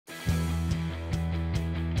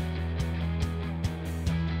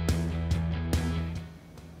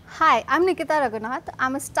Hi, I'm Nikhita Raghunath.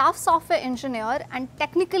 I'm a staff software engineer and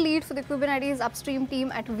technical lead for the Kubernetes upstream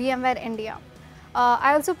team at VMware India.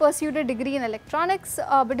 I also pursued a degree in electronics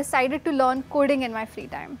but decided to learn coding in my free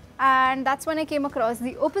time. And that's when I came across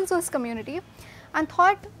the open source community and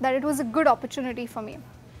thought that it was a good opportunity for me.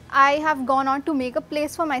 I have gone on to make a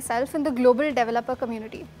place for myself in the global developer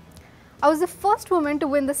community. I was the first woman to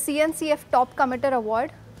win the CNCF Top Committer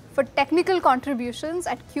Award for technical contributions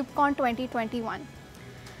at KubeCon 2021.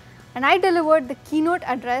 And I delivered the keynote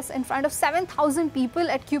address in front of 7,000 people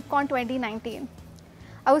at KubeCon 2019.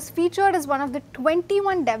 I was featured as one of the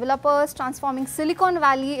 21 developers transforming Silicon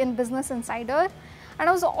Valley in Business Insider, and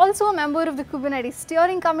I was also a member of the Kubernetes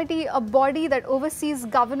Steering Committee, a body that oversees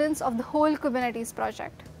governance of the whole Kubernetes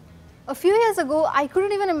project. A few years ago, I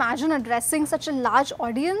couldn't even imagine addressing such a large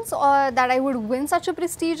audience or that I would win such a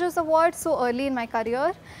prestigious award so early in my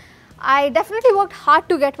career. I definitely worked hard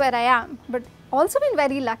to get where I am, but also been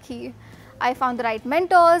very lucky. I found the right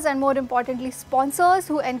mentors and, more importantly, sponsors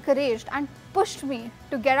who encouraged and pushed me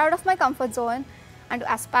to get out of my comfort zone and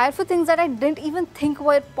to aspire for things that I didn't even think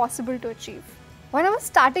were possible to achieve. When I was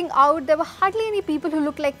starting out, there were hardly any people who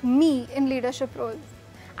looked like me in leadership roles.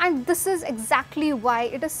 And this is exactly why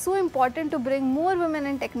it is so important to bring more women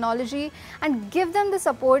in technology and give them the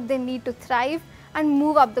support they need to thrive and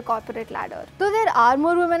move up the corporate ladder. Though there are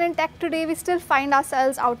more women in tech today, we still find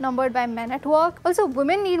ourselves outnumbered by men at work. Also,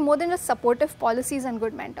 women need more than just supportive policies and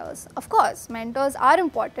good mentors. Of course, mentors are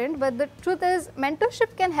important, but the truth is,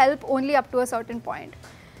 mentorship can help only up to a certain point,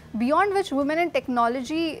 beyond which women in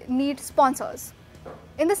technology need sponsors.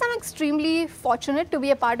 In this, I'm extremely fortunate to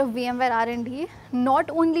be a part of VMware R&D. Not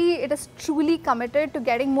only it is truly committed to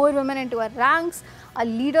getting more women into our ranks, our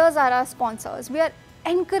leaders are our sponsors. We are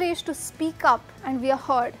encouraged to speak up and we are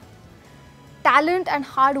heard. Talent and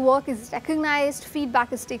hard work is recognized,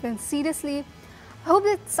 feedback is taken seriously. I hope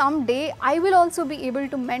that someday I will also be able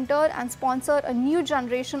to mentor and sponsor a new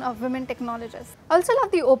generation of women technologists. I also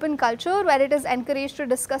love the open culture where it is encouraged to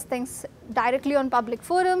discuss things directly on public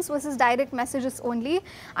forums versus direct messages only.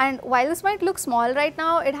 And while this might look small right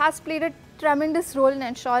now, it has played a tremendous role in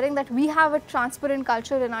ensuring that we have a transparent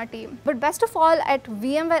culture in our team. But best of all, at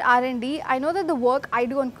VMware R&D, I know that the work I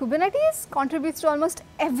do on Kubernetes contributes to almost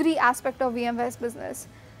every aspect of VMware's business.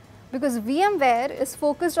 Because VMware is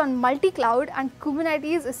focused on multi-cloud and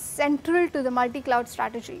Kubernetes is central to the multi-cloud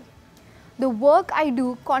strategy. The work I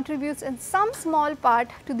do contributes in some small part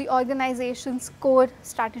to the organization's core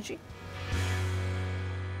strategy.